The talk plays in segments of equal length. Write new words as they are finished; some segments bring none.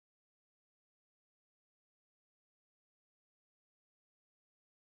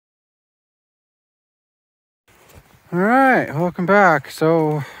All right, welcome back.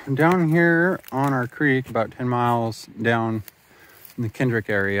 So I'm down here on our creek, about 10 miles down in the Kendrick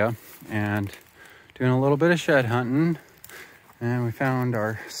area, and doing a little bit of shed hunting. And we found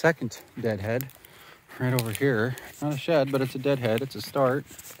our second deadhead right over here. Not a shed, but it's a deadhead. It's a start.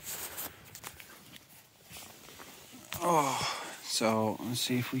 Oh, so let's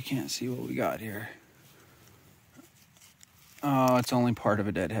see if we can't see what we got here. Oh, it's only part of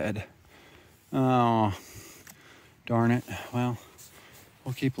a deadhead. Oh, darn it. Well,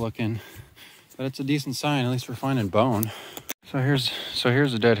 we'll keep looking, but it's a decent sign. At least we're finding bone. So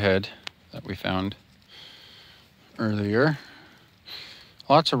here's a deadhead that we found earlier.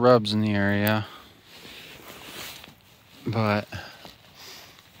 Lots of rubs in the area, but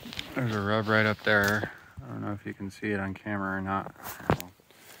there's a rub right up there. I don't know if you can see it on camera or not. I'll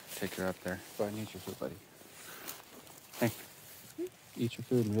take her up there. Go ahead and eat your food, buddy. Hey, eat your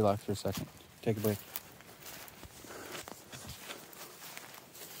food and relax for a second. Take a break.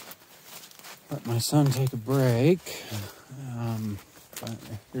 Let my son take a break. But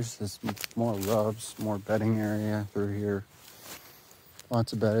here's this more rubs, more bedding area through here.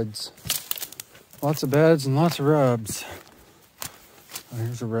 Lots of beds. Lots of beds and lots of rubs. Oh,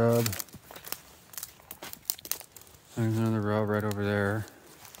 here's a rub. There's another rub right over there.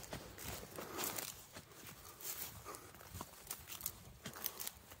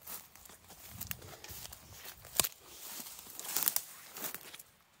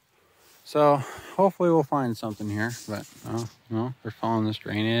 So hopefully we'll find something here, but no, we're following this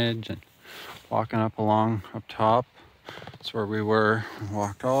drainage and walking up along up top. That's where we were. We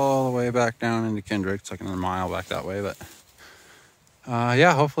walked all the way back down into Kendrick. It's like another mile back that way, but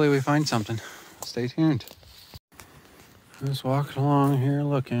yeah, hopefully we find something. Stay tuned. Just walking along here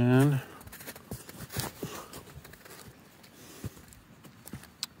looking.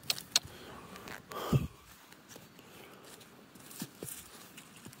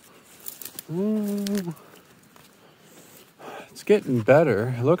 It's getting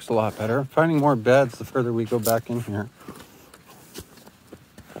better. It looks a lot better. I'm finding more beds the further we go back in here.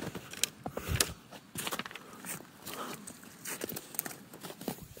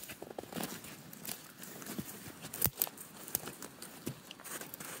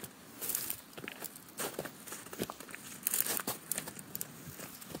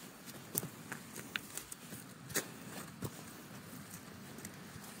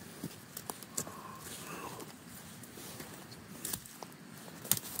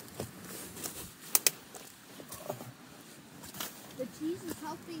 The cheese is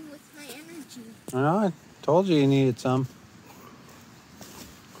helping with my energy. Well, I told you needed some.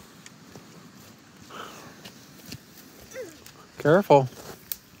 Careful.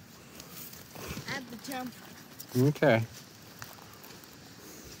 I have to jump. Okay.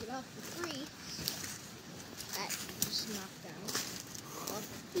 Get off the tree. That just knocked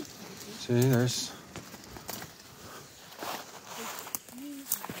down. See, there's...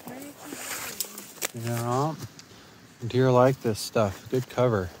 Yeah. Deer like this stuff. Good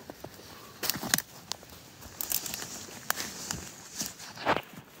cover.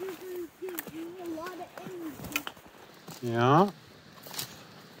 Yeah.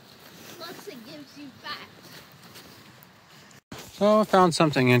 Plus it gives you fat. So I found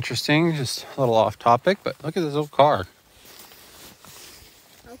something interesting, just a little off topic, but look at this old car.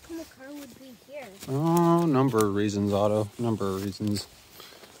 How come a car would be here? Oh, number of reasons, Otto. Number of reasons.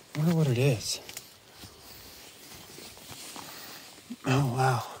 I wonder what it is. Oh,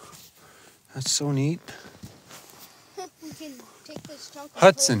 wow. That's so neat. We can take this chunk.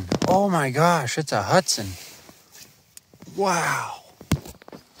 Hudson. Oh my gosh, it's a Hudson. Wow.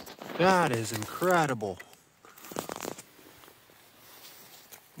 That is incredible.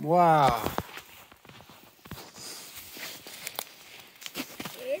 Wow.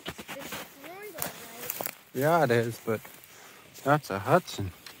 It's destroyed alright. Yeah, it is, but that's a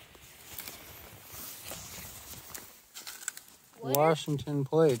Hudson. What? Washington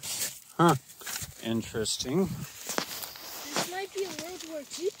plates. Huh. Interesting. This might be a World War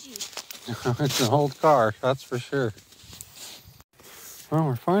II Jeep. It's an old car, that's for sure. Well,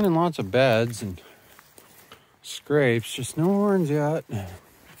 we're finding lots of beds and scrapes, just no horns yet.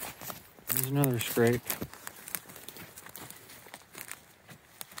 There's another scrape.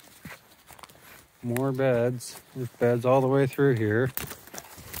 More beds. There's beds all the way through here.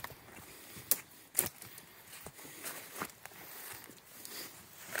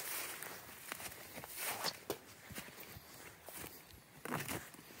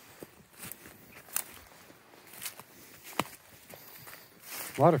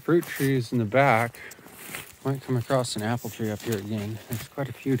 A lot of fruit trees in the back. Might come across an apple tree up here again. There's quite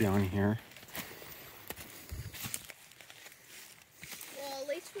a few down here.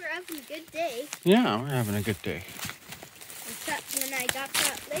 Yeah, we're having a good day. Except when I got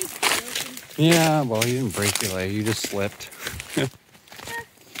that leg broken. Yeah, well, you didn't break your leg. You just slipped.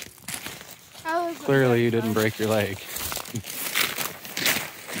 Clearly, you didn't break your leg.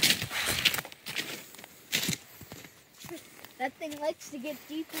 That thing likes to get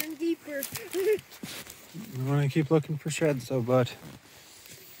deeper and deeper. You want to keep looking for sheds, though, bud.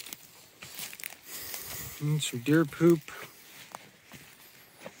 And some deer poop.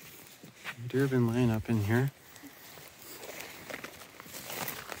 Deer have been laying up in here.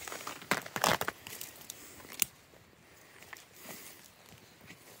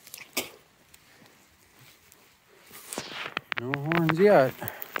 No horns yet.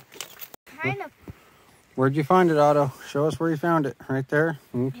 Kind of. Where'd you find it, Otto? Show us where you found it. Right there?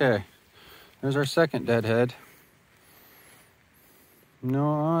 Okay. There's our second deadhead.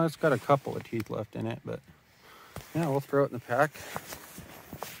 No, it's got a couple of teeth left in it, but yeah, we'll throw it in the pack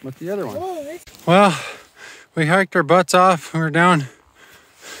with the other one. Whoa, Well, we hiked our butts off. We were down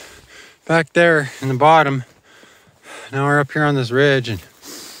back there in the bottom. Now we're up here on this ridge and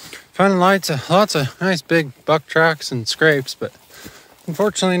finding lots of nice big buck tracks and scrapes, but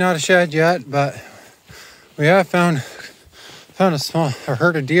unfortunately not a shed yet. But we have found a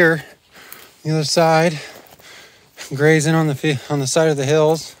herd of deer on the other side, grazing on the side of the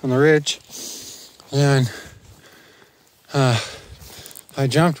hills on the ridge, and I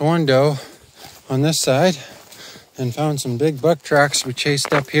jumped one doe on this side and found some big buck tracks we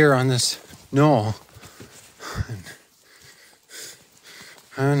chased up here on this knoll.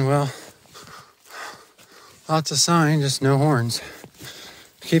 And well, lots of sign, just no horns.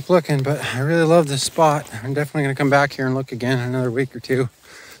 Keep looking, but I really love this spot. I'm definitely going to come back here and look again in another week or two.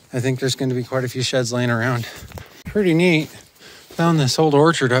 I think there's going to be quite a few sheds laying around. Pretty neat. Found this old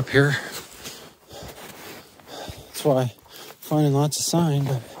orchard up here. That's why finding lots of sign,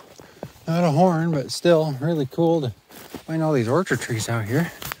 but not a horn, but still really cool to find all these orchard trees out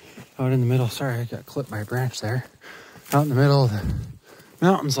here. Out in the middle, sorry, I got clipped by a branch there. Out in the middle of the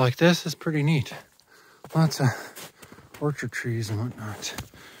mountains like this is pretty neat. Lots of orchard trees and whatnot.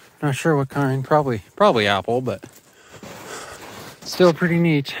 Not sure what kind, probably apple, but still pretty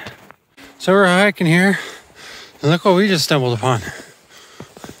neat. So we're hiking here, and look what we just stumbled upon.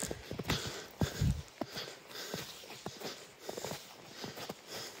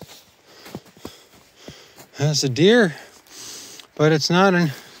 That's a deer, but it's not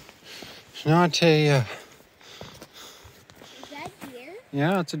a. is that deer?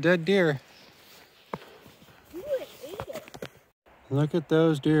 Yeah, it's a dead deer. Ooh, it ate it. Look at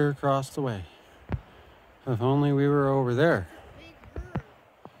those deer across the way. If only we were over there. Big herd.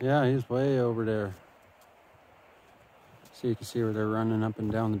 Yeah, he's way over there. So you can see where they're running up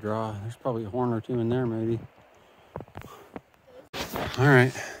and down the draw. There's probably a horn or two in there, maybe. All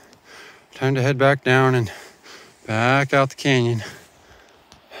right, time to head back down and back out the canyon.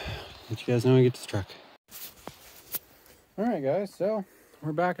 Let you guys know when we get to the truck. All right, guys, so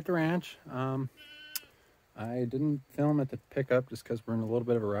we're back at the ranch. I didn't film at the pickup just because we're in a little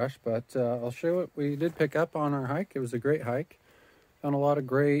bit of a rush, but I'll show what we did pick up on our hike. It was a great hike. Found a lot of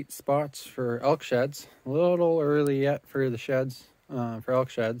great spots for elk sheds. A little early yet for the sheds, for elk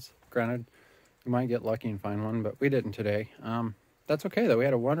sheds. Granted, you might get lucky and find one, but we didn't today. That's okay though. We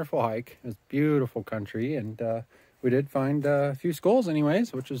had a wonderful hike. It was beautiful country, and we did find a few skulls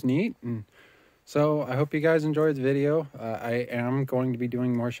anyways, which was neat. And so I hope you guys enjoyed the video. I am going to be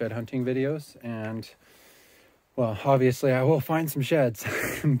doing more shed hunting videos, and well, obviously I will find some sheds,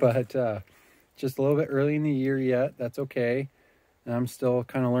 but just a little bit early in the year yet. That's okay. And I'm still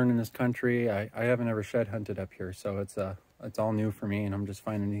kind of learning this country. I haven't ever shed hunted up here, so it's all new for me, and I'm just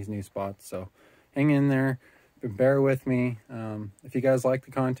finding these new spots. So hang in there, bear with me. If you guys like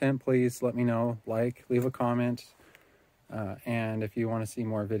the content, please let me know. Leave a comment, and if you want to see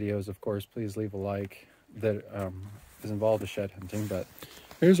more videos, of course, please leave a like that is involved with shed hunting. But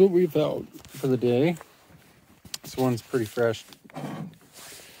here's what we found for the day. This one's pretty fresh,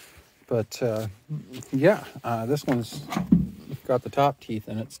 but yeah, this one's got the top teeth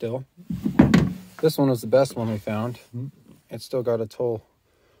in it still. This one was the best one we found. It's still got its whole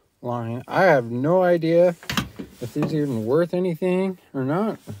line. I have no idea if these are even worth anything or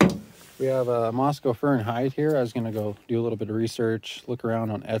not. We have a Moscow fur and hide here. I was gonna go do a little bit of research, look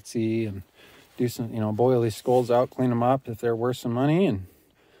around on Etsy, and do some, boil these skulls out, clean them up if they're worth some money, and